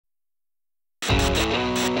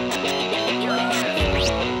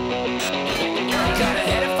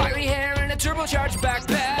charge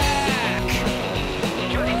backpack.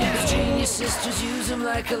 His genius sisters use him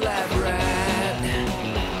like a lab rat.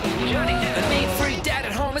 A neat-free dad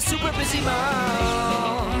at home, a super busy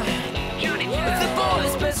mom. The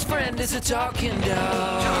boy's best friend is a talking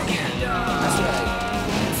dog. That's right.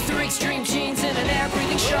 3 extreme genes and an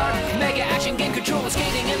air-breathing shark. Mega action game control and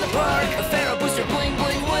skating in the park. A pharaoh booster bling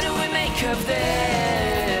bling. What do we make of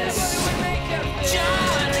this?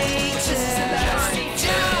 Johnny Test.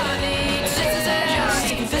 Johnny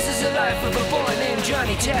Test. This is the life of a boy named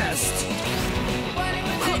Johnny Test.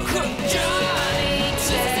 Johnny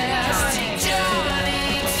Test.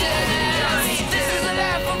 Johnny Test. This is the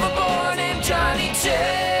life of a boy named Johnny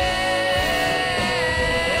Test.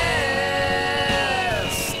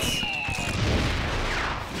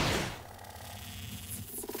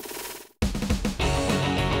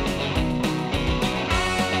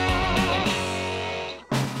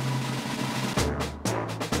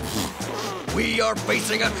 We are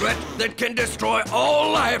facing a threat that can destroy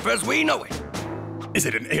all life as we know it. Is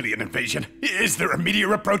it an alien invasion? Is there a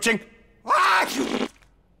meteor approaching?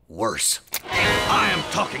 Worse. I am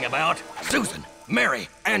talking about Susan, Mary,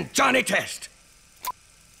 and Johnny Test.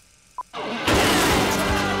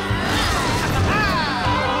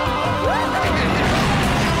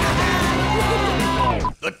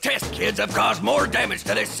 The Test kids have caused more damage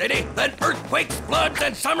to this city than earthquakes, floods,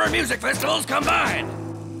 and summer music festivals combined.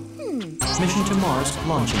 Mission to Mars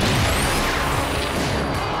launching.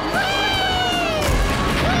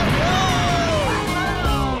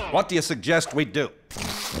 What do you suggest we do?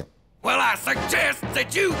 Well, I suggest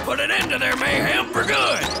that you put an end to their mayhem for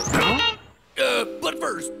good. But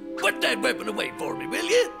first, put that weapon away for me, will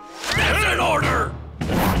you? That's an order!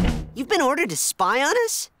 You've been ordered to spy on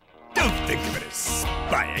us? Don't think of it as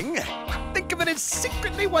spying. Think of it as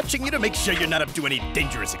secretly watching you to make sure you're not up to any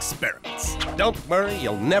dangerous experiments. Don't worry,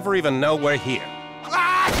 you'll never even know we're here.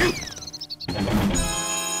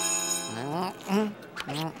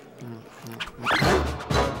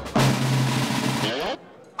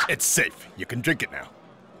 It's safe. You can drink it now.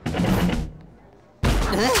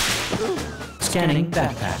 Scanning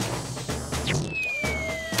backpack.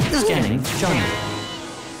 Scanning Johnny.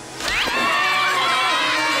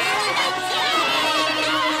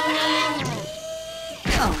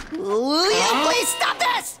 Will you please stop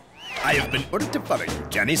this? I have been ordered to follow you,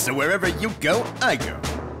 Johnny, so wherever you go, I go.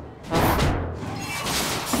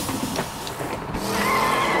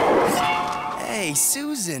 Hey,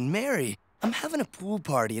 Susan, Mary, I'm having a pool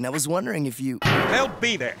party, and I was wondering if you... They'll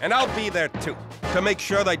be there, and I'll be there too, to make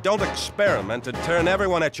sure they don't experiment and turn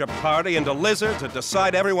everyone at your party into lizards or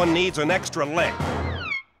decide everyone needs an extra leg.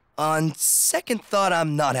 On second thought,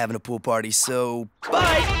 I'm not having a pool party, so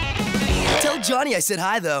bye! Tell Johnny I said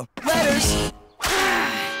hi, though. Letters!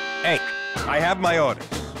 Hey, I have my orders,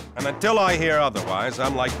 and until I hear otherwise,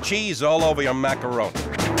 I'm like cheese all over your macaroni.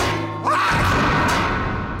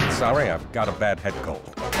 Sorry, I've got a bad head cold.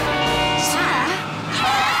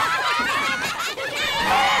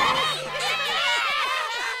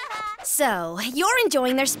 So, you're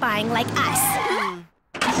enjoying their spying like us.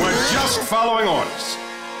 We're just following orders.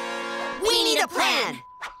 We need a plan!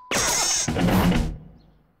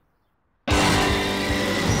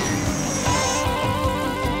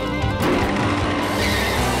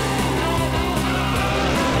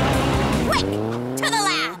 Quick! To the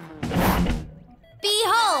lab!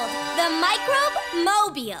 Behold, the microbe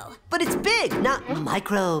mobile. But it's big, not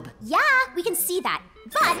microbe. Yeah, we can see that.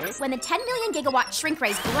 But when the 10 million gigawatt shrink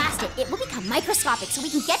rays blast it, it will become microscopic so we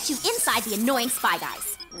can get you inside the annoying spy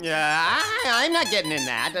guys. Yeah, I'm not getting in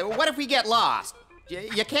that. What if we get lost?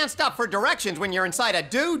 You can't stop for directions when you're inside a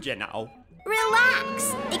dude, you know.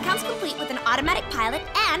 Relax. It comes complete with an automatic pilot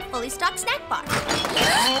and fully stocked snack bar.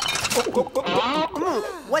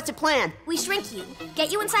 What's the plan? We shrink you,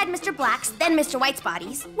 get you inside Mr. Black's, then Mr. White's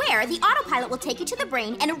bodies, where the autopilot will take you to the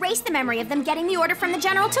brain and erase the memory of them getting the order from the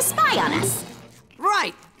general to spy on us.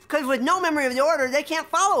 Right, because with no memory of the order, they can't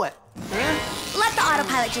follow it. Let the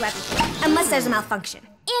autopilot do everything, unless there's a malfunction.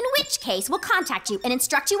 In which case, we'll contact you and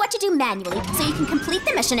instruct you what to do manually so you can complete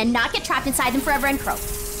the mission and not get trapped inside them forever and croak.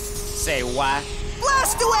 Say what?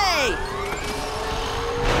 Blast away!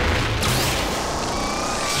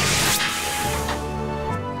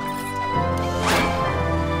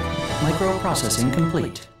 Microprocessing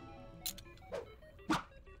complete.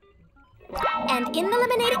 And in the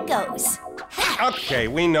lemonade it goes. Okay,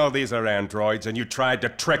 we know these are androids and you tried to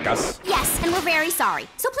trick us. Yes, and we're very sorry.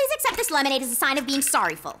 So please accept this lemonade as a sign of being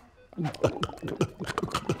sorryful.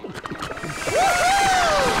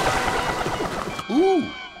 Ooh,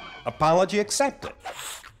 apology accepted.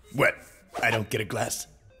 What? I don't get a glass?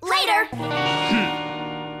 Later!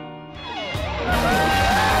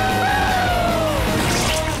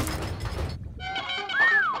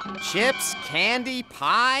 Chips, candy,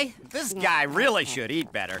 pie? This guy really should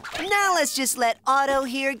eat better. Now let's just let Otto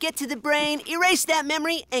here get to the brain, erase that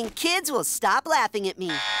memory, and kids will stop laughing at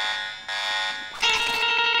me.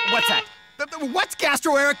 What's that? What's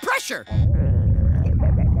gastroeric pressure?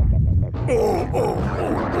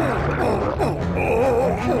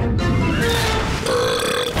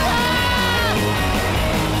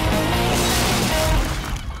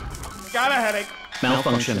 Got a headache.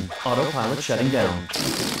 Malfunction. Autopilot shutting down.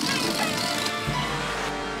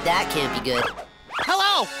 That can't be good.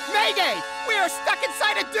 Hello! Mayday! We are stuck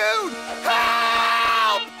inside a dude!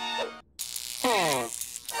 Help! Uh-oh.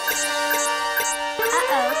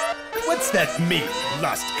 What's that mean,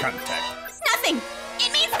 lost contact? Nothing!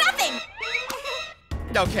 It means nothing!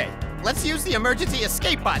 Okay, let's use the emergency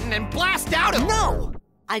escape button and blast out of... No!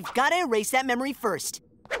 I've got to erase that memory first.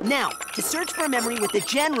 Now, to search for a memory with the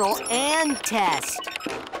general and test.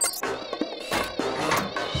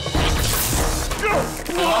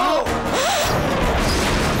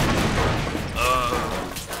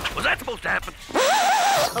 Was that supposed to happen?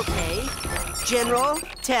 Okay. General,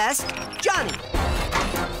 test, Johnny.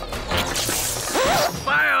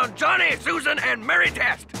 Spy on Johnny, Susan, and Mary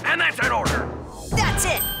Test. And that's in order. That's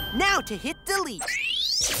it. Now to hit delete.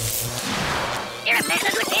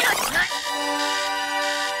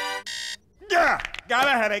 Yeah, got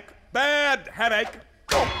a headache. Bad headache.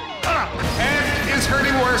 Head is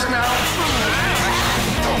hurting worse now.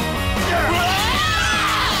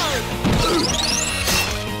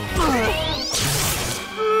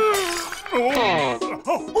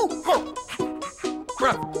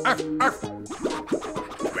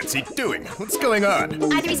 What's he doing? What's going on?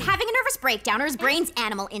 Either he's having a nervous breakdown or his brain's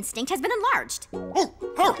animal instinct has been enlarged.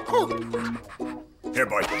 Here,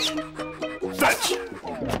 boy. Fetch.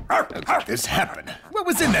 How did this happen? What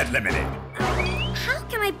was in that lemonade? How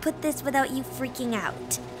can I put this without you freaking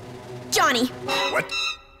out? Johnny! What?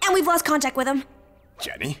 And we've lost contact with him.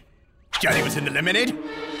 Johnny? Johnny was in the lemonade?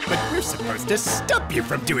 But we're supposed to stop you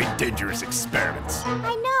from doing dangerous experiments.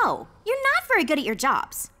 I know. You're not very good at your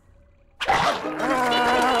jobs.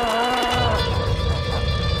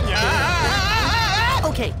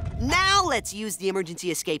 Okay, now let's use the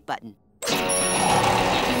emergency escape button.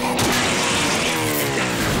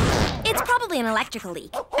 It's probably an electrical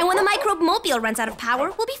leak. And when the microbe mobile runs out of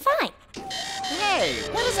power, we'll be fine. Hey,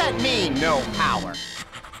 what does that mean, no power?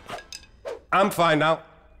 I'm fine now.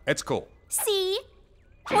 It's cool. See?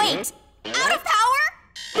 Wait, out of power?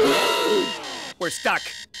 We're stuck.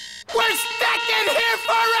 We're stuck in here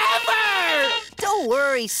forever! Don't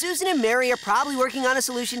worry, Susan and Mary are probably working on a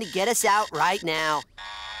solution to get us out right now.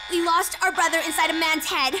 We lost our brother inside a man's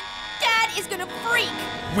head. Dad is gonna freak.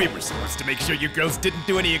 We were supposed to make sure you girls didn't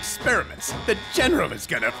do any experiments. The general is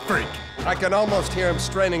gonna freak. I can almost hear him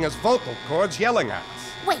straining his vocal cords yelling at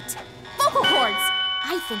us. Wait, vocal cords.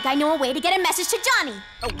 I think I know a way to get a message to Johnny.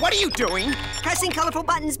 What are you doing? Pressing colorful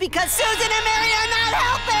buttons because Susan and Mary are not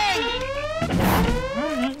helping!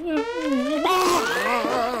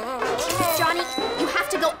 Johnny, you have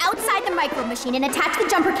to go outside the micro machine and attach the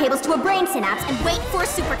jumper cables to a brain synapse and wait for a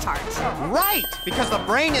supercharge. Right, because the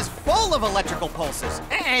brain is full of electrical pulses.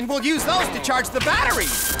 And we'll use those to charge the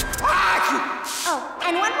batteries. Oh,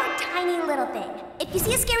 and one more tiny little thing. If you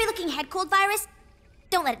see a scary-looking head cold virus,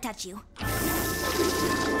 don't let it touch you.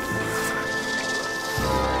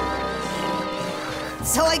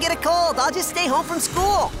 So I get a cold, I'll just stay home from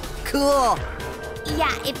school. Cool.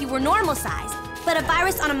 Yeah, if you were normal size. But a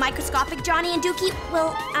virus on a microscopic Johnny and Dukey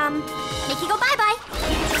will, make you go bye-bye.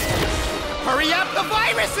 Hurry up, the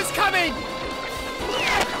virus is coming!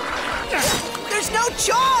 There's no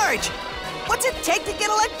charge! What's it take to get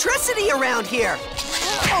electricity around here?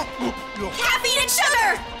 Caffeine and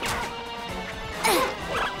sugar!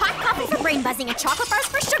 Hot coffee for brain buzzing and chocolate bars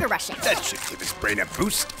for sugar rushing. That should give his brain a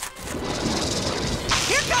boost.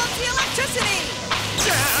 Here comes the electricity!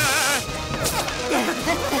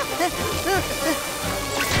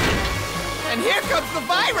 And here comes the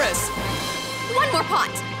virus! One more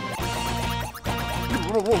pot.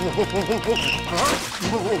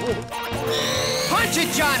 Punch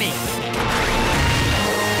it, Johnny!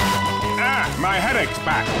 Ah, my headache's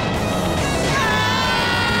back.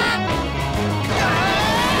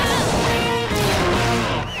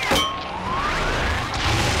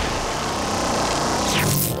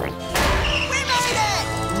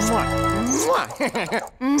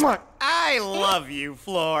 I love you,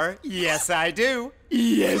 Floor. Yes, I do.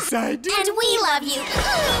 Yes, I do. And we love you.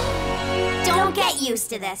 Don't get used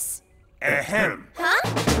to this. Ahem. Huh?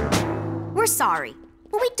 We're sorry,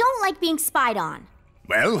 but we don't like being spied on.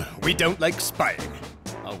 Well, we don't like spying.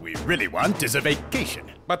 All we really want is a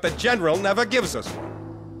vacation. But the general never gives us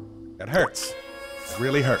one. It hurts. It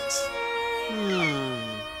really hurts.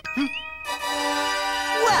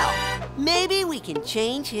 Well, maybe we can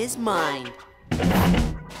change his mind.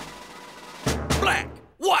 Black,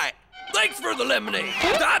 white, thanks for the lemonade.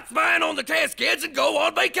 Stop spying on the test kids and go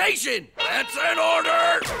on vacation. That's an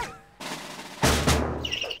order.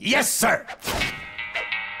 Yes, sir.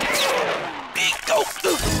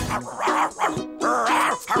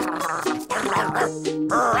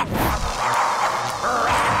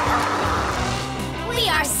 We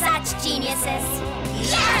are such geniuses.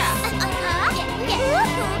 Yeah!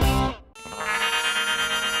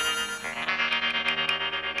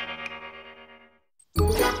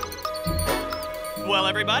 Well,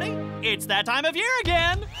 everybody, it's that time of year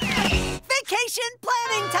again. Vacation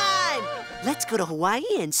planning time! Let's go to Hawaii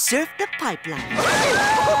and surf the pipeline.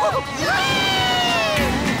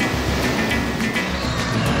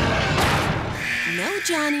 No,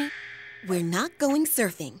 Johnny. We're not going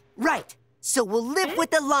surfing. Right. So we'll live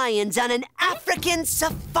with the lions on an African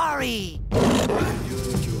safari.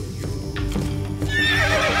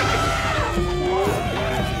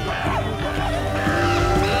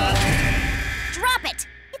 Drop it!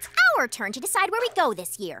 It's our turn to decide where we go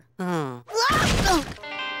this year.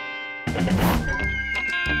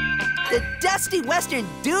 The dusty western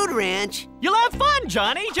dude ranch. You'll have fun,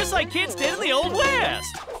 Johnny, just like kids did in the Old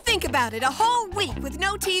West. Think about it, a whole week with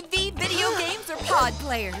no TV, video games, or pod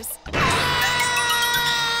players.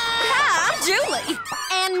 Hi, I'm Julie.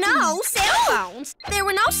 And no cell phones. There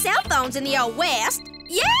were no cell phones in the Old West.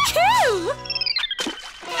 Yahoo!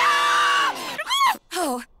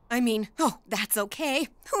 Oh, that's okay.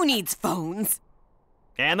 Who needs phones?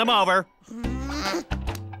 Hand them over.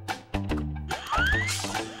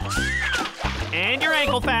 And your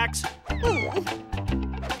ankle facts. Now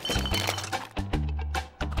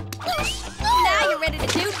you're ready to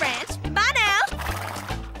dude ranch. Bye now.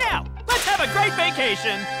 Now, let's have a great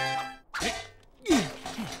vacation.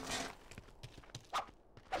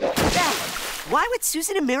 Why would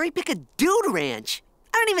Susan and Mary pick a dude ranch?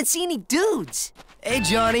 I don't even see any dudes. Hey,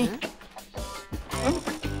 Johnny.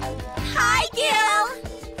 Hi, Gil.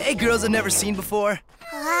 Hey, girls I've never seen before.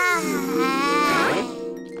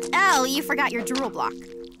 Oh, you forgot your drool block.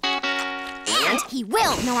 And he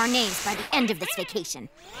will know our names by the end of this vacation.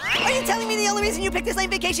 Are you telling me the only reason you picked this lame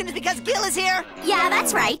vacation is because Gil is here? Yeah,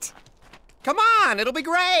 that's right. Come on, it'll be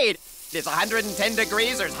great. It's 110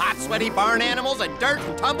 degrees, there's hot, sweaty barn animals and dirt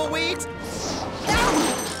and tumbleweeds.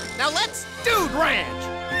 Now let's dude ranch.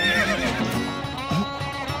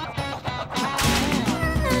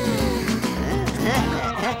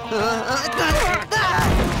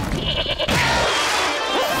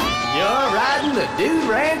 You're riding the Dude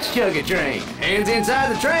Ranch Chugga Train. Hands inside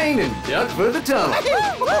the train and duck for the tunnel.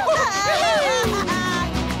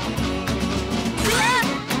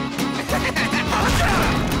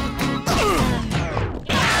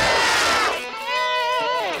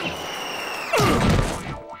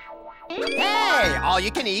 Hey,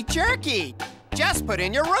 all-you-can-eat jerky. Just put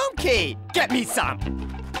in your room key. Get me some.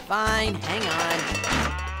 Fine, hang on.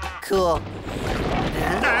 Cool.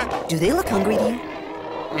 Do they look hungry to you?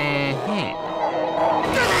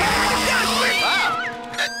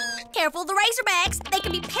 Careful the razorbacks. They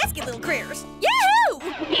can be pesky little critters. Yahoo!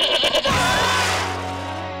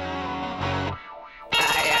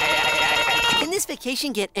 Can this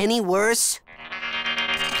vacation get any worse?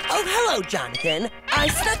 Oh, hello, Jonathan. I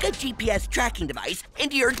snuck a GPS tracking device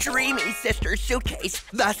into your dreamy sister's suitcase.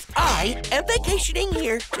 Thus, I am vacationing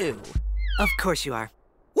here, too. Of course you are.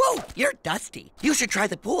 Whoa, you're dusty. You should try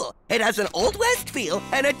the pool. It has an Old West feel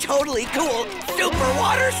and a totally cool super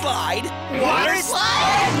water slide. Water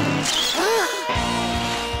slide?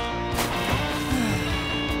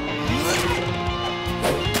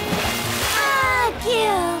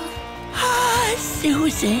 Gil. Ah,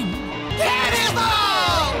 Susan.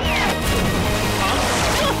 Cannonball!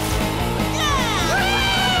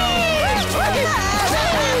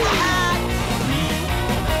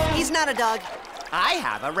 He's not a dog. I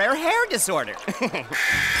have a rare hair disorder.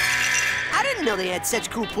 I didn't know they had such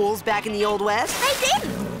cool pools back in the Old West. They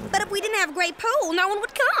didn't. But if we didn't have a great pool, no one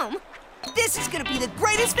would come. This is gonna be the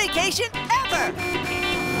greatest vacation ever!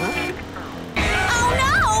 Huh? Oh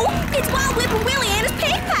no! It's Wild Whipper Willie and his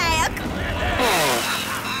pig pack!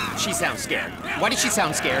 She sounds scared. Why did she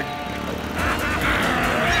sound scared?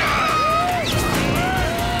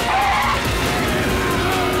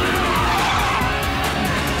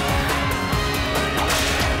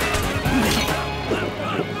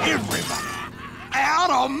 Everybody, out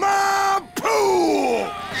of my pool!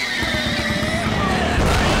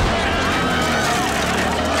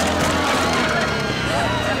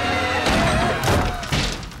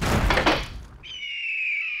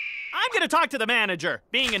 I'm gonna talk to the manager.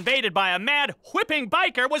 Being invaded by a mad, whipping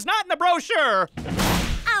biker was not in the brochure.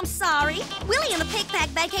 I'm sorry. Willie and the Pig Pack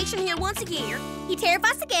vacation here once a year. He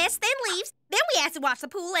terrifies the guests, then leaves. Then we ask to watch the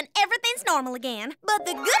pool, and everything's normal again. But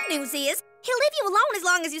the good news is, he'll leave you alone as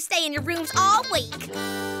long as you stay in your rooms all week.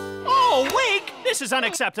 All week? This is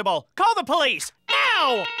unacceptable. Call the police,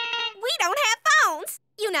 now! We don't have phones.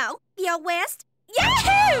 You know, the old West.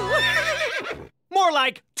 Yahoo! More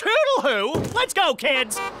like toodle-hoo. Let's go,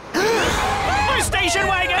 kids. My station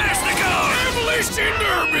wagon! That's the go! Demolition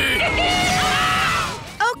Derby!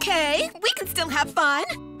 Okay, we can still have fun.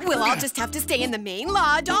 We'll all just have to stay in the main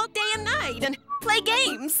lodge all day and night and play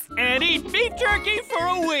games. And eat beef jerky for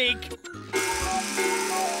a week.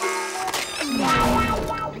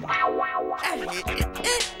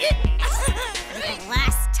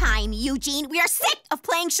 Last time, Eugene. We are sick of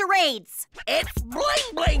playing charades. It's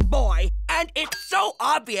Bling Bling Boy, and it's so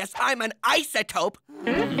obvious I'm an isotope.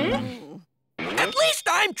 At least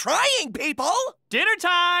I'm trying, people! Dinner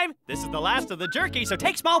time! This is the last of the jerky, so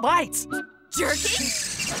take small bites. Jerky?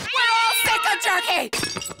 We're all sick of jerky!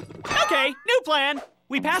 Okay, new plan.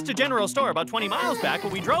 We passed a general store about 20 miles back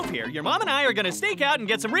when we drove here. Your mom and I are gonna sneak out and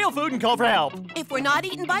get some real food and call for help. If we're not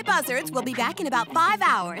eaten by buzzards, we'll be back in about 5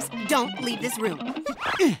 hours. Don't leave this room.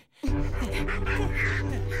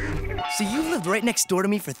 So you've lived right next door to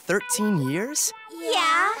me for 13 years?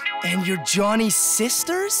 Yeah. And you're Johnny's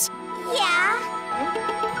sisters? Yeah.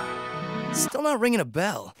 Still not ringing a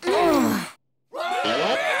bell.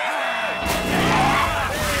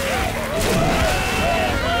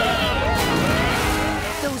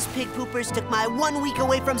 Those pig poopers took my 1 week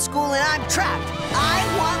away from school and I'm trapped. I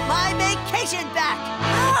want my vacation back.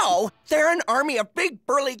 How? They're an army of big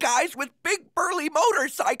burly guys with big burly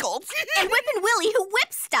motorcycles. And Whippin' Willie who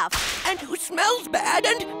whips stuff. And who smells bad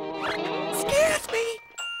and scares me.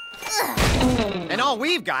 And all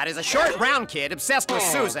we've got is a short brown kid obsessed with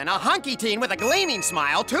Susan, a hunky teen with a gleaming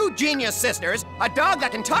smile, 2 genius sisters, a dog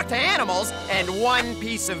that can talk to animals, and 1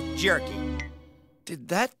 piece of jerky. Did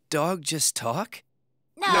that dog just talk?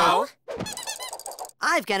 No.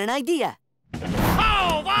 I've got an idea.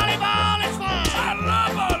 Oh, volleyball is fun! I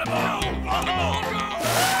love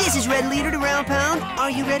volleyball! This is Red Leader to Round Pound.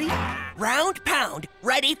 Are you ready? Round Pound,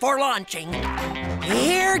 ready for launching.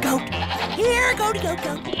 Here goat. Here goat, goat,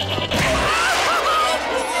 goat.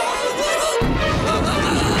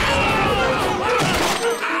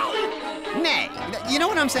 Nay, you know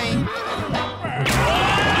what I'm saying?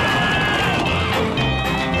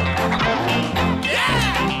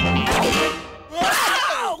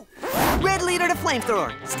 Wow! Red Leader to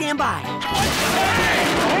Flamethrower. Stand by.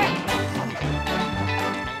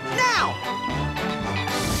 Now!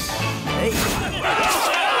 Hey.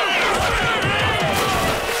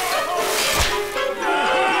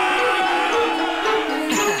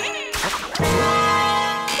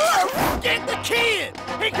 Get the kid!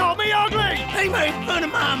 He called me ugly! He made fun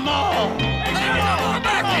of my mom!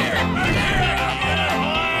 Back here!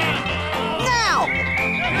 Now!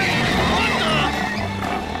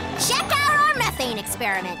 Check out our methane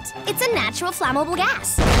experiment. It's a natural flammable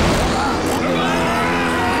gas.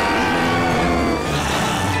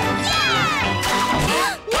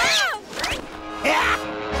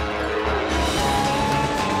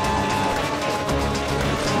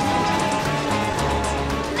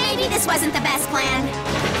 Maybe this wasn't the best plan.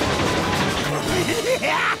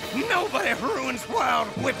 Nobody ruins Wild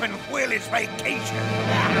Whippin' Willie's vacation.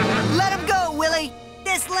 Let him go, Willie.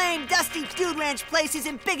 This lame, dusty dude ranch place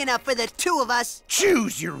isn't big enough for the 2 of us.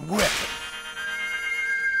 Choose your weapon.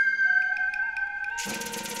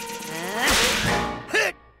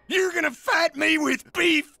 You're gonna fight me with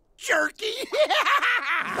beef jerky?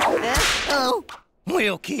 Oh.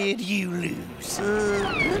 Well, kid, you lose.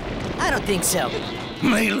 I don't think so.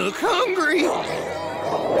 May look hungry.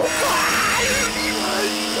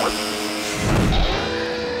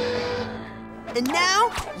 And now,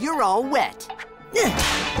 you're all wet.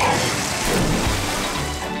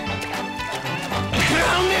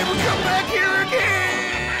 I'll never come back here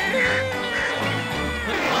again!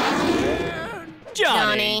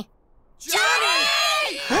 Johnny!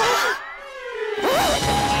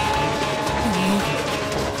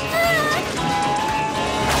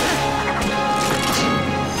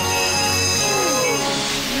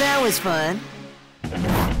 That was fun.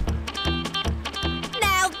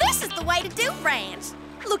 Now this is the way to do ranch.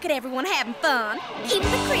 Look at everyone having fun, even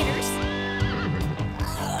the critters.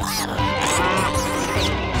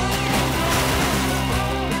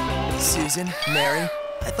 Susan, Mary,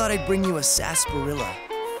 I thought I'd bring you a sarsaparilla.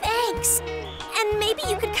 Thanks. And maybe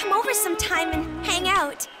you could come over sometime and hang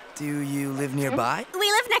out. Do you live nearby?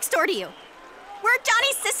 We live next door to you. We're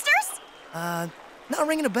Johnny's sisters. Not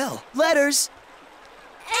ringing a bell. Letters.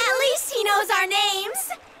 At least he knows our names.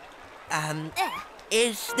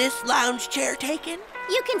 Is this lounge chair taken?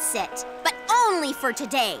 You can sit, but only for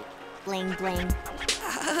today. Bling, bling.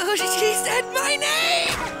 Oh, she said my name!